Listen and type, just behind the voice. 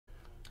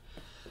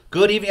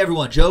Good evening,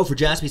 everyone. Joe for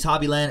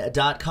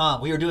JaspysHobbyland.com.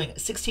 We are doing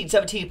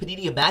 16-17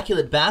 Panini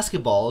Immaculate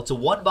Basketball. It's a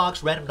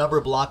one-box random number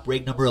block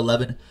break number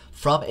 11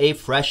 from a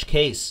fresh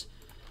case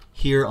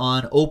here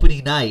on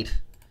opening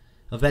night.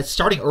 That's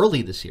starting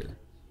early this year.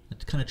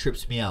 It kind of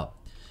trips me out.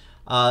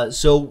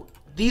 So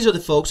these are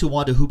the folks who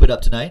want to hoop it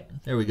up tonight.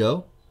 There we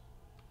go.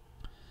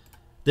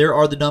 There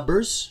are the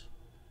numbers.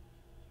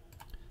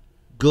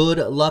 Good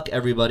luck,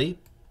 everybody.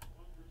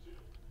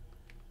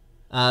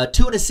 2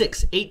 and a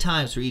 6, 8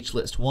 times for each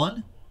list.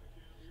 1,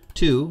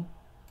 2,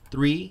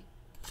 3,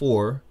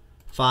 4,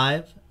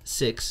 5,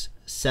 6,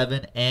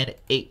 7, and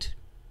 8.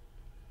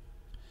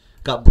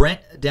 Got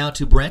Brent down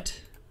to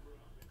Brent.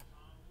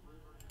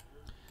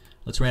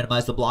 Let's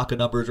randomize the block of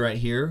numbers right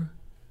here.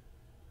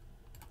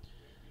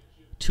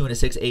 2 and a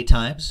 6, 8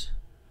 times.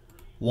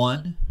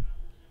 1,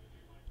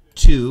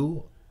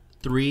 2,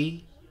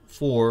 3,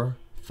 4,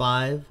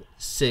 5,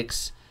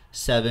 6,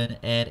 7,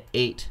 and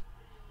 8.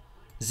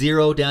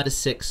 0 down to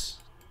 6.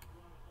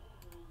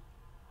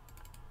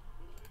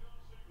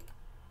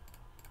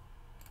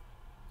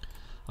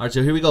 All right,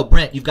 so here we go.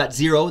 Brent, you've got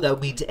 0. That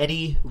means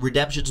any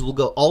redemptions will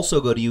also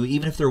go to you,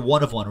 even if they're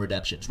 1-of-1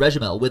 redemptions.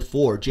 Regimel with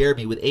 4,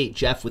 Jeremy with 8,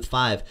 Jeff with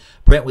 5,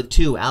 Brent with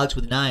 2, Alex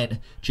with 9,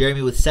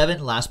 Jeremy with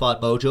 7, last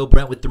spot Mojo,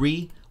 Brent with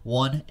 3,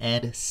 1,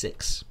 and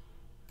 6.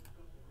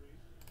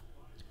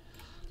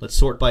 Let's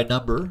sort by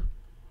number.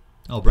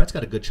 Oh, Brent's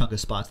got a good chunk of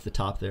spots at the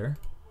top there.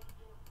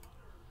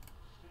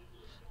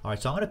 All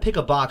right, so I'm going to pick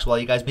a box while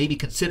you guys maybe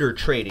consider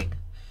trading.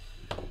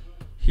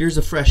 Here's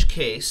a fresh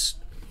case.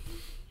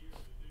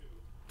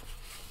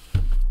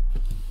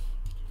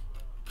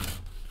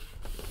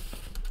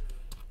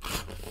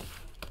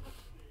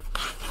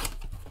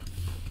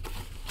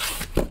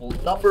 We'll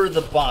number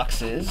the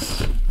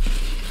boxes.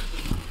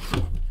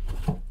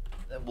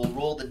 Then we'll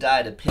roll the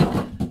die to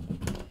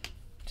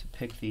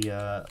pick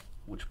the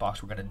which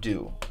box we're going to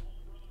do.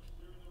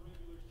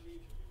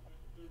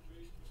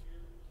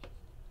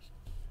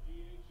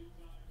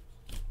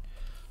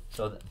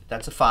 So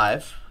that's a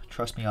 5.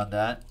 Trust me on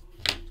that.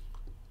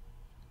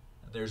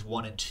 And there's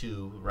 1 and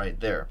 2 right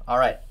there. All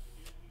right.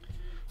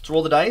 Let's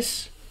roll the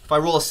dice. If I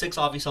roll a 6,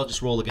 obviously I'll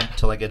just roll again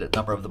until I get a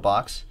number of the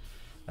box.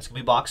 That's going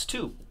to be box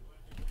 2.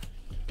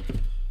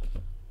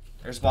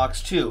 There's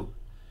box 2.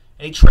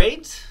 Any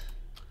trades?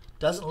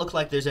 Doesn't look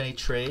like there's any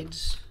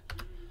trades.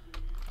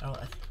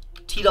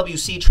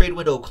 TWC trade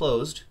window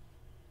closed.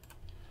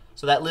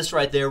 So that list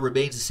right there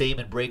remains the same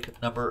in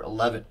break number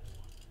 11.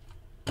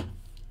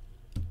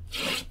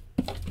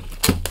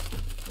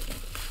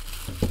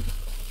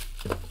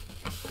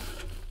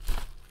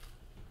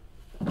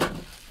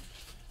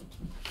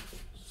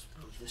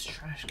 This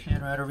trash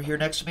can right over here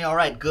next to me. All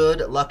right,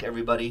 good luck,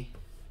 everybody.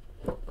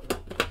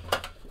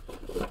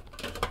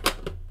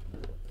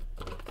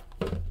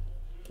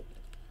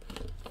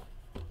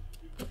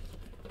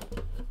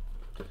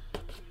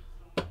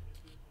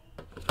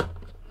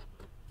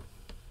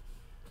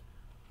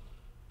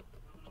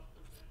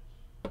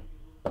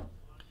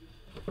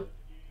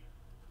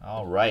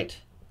 All right.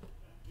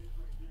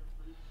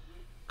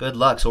 Good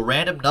luck. So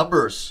random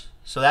numbers.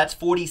 So that's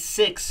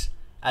 46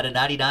 out of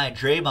 99.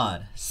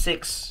 Draymond,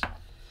 6.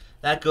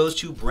 That goes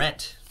to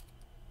Brent.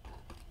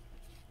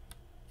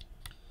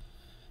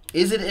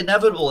 Is it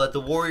inevitable that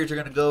the Warriors are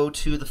going to go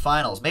to the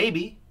finals?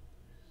 Maybe.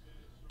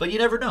 But you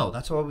never know.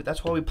 That's why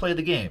we play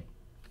the game.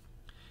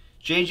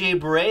 JJ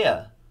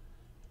Barea,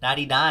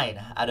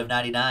 99 out of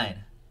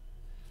 99.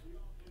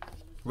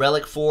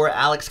 Relic 4,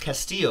 Alex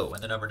Castillo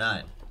in the number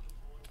 9.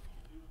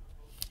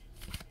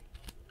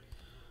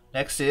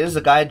 Next is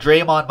a guy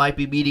Draymond might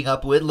be meeting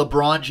up with,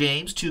 LeBron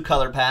James,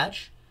 2-color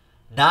patch.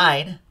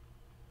 9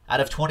 out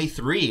of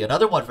 23.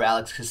 Another one for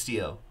Alex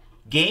Castillo.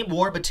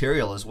 Game-worn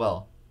material as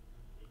well.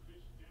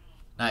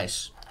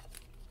 Nice.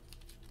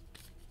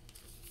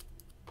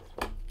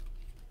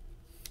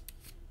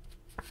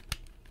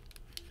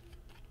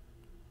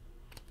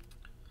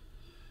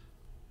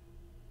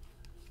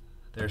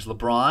 There's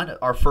LeBron.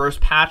 Our first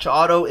patch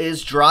auto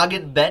is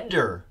Dragan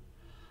Bender.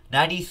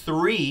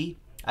 93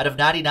 out of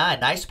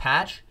 99. Nice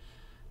patch.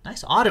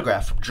 Nice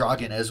autograph from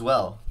Dragan as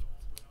well.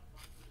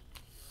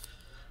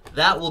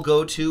 That will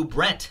go to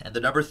Brent and the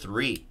number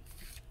 3.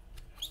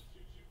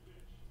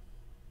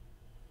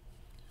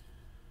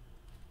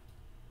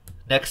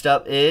 Next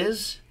up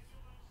is,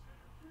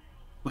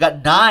 we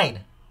got 9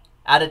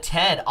 out of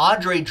 10.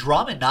 Andre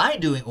Drummond, 9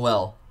 doing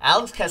well.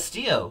 Alex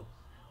Castillo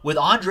with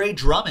Andre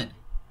Drummond.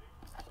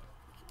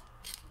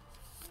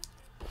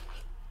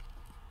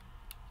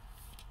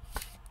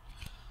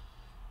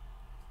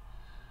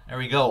 There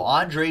we go.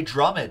 Andre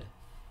Drummond,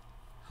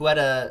 who had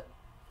a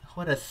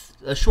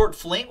short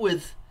fling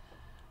with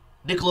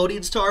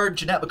Nickelodeon star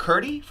Jeanette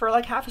McCurdy for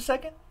like half a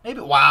second,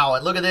 maybe. Wow!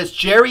 And look at this,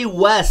 Jerry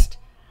West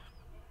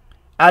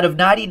out of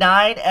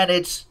 99, and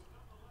it's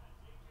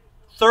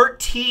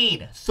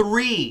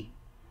 13-3.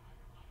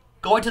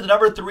 Going to the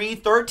number 3,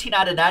 13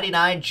 out of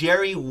 99.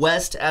 Jerry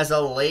West as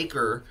a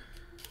Laker,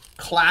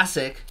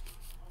 classic.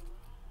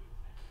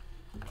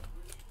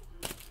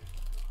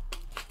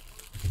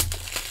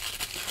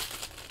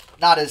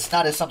 not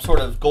as some sort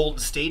of Golden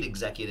State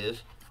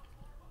executive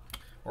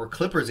or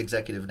Clippers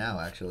executive now,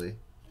 actually.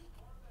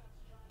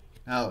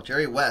 Oh,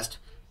 Jerry West.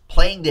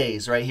 Playing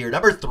days right here.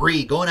 Number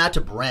 3 going out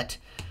to Brent.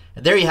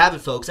 And there you have it,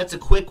 folks. That's a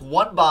quick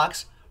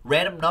 1-box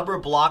random number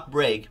block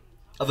break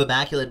of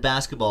Immaculate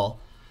Basketball.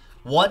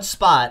 1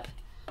 spot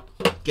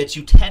gets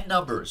you 10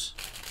 numbers.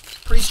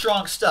 Pretty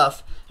strong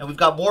stuff. And we've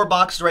got more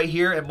boxes right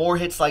here and more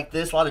hits like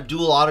this. A lot of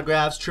dual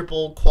autographs,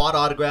 triple, quad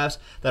autographs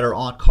that are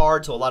on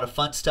card. So a lot of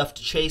fun stuff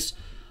to chase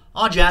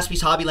on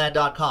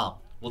JaspysHobbyland.com.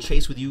 We'll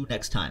chase with you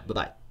next time.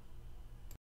 Bye-bye.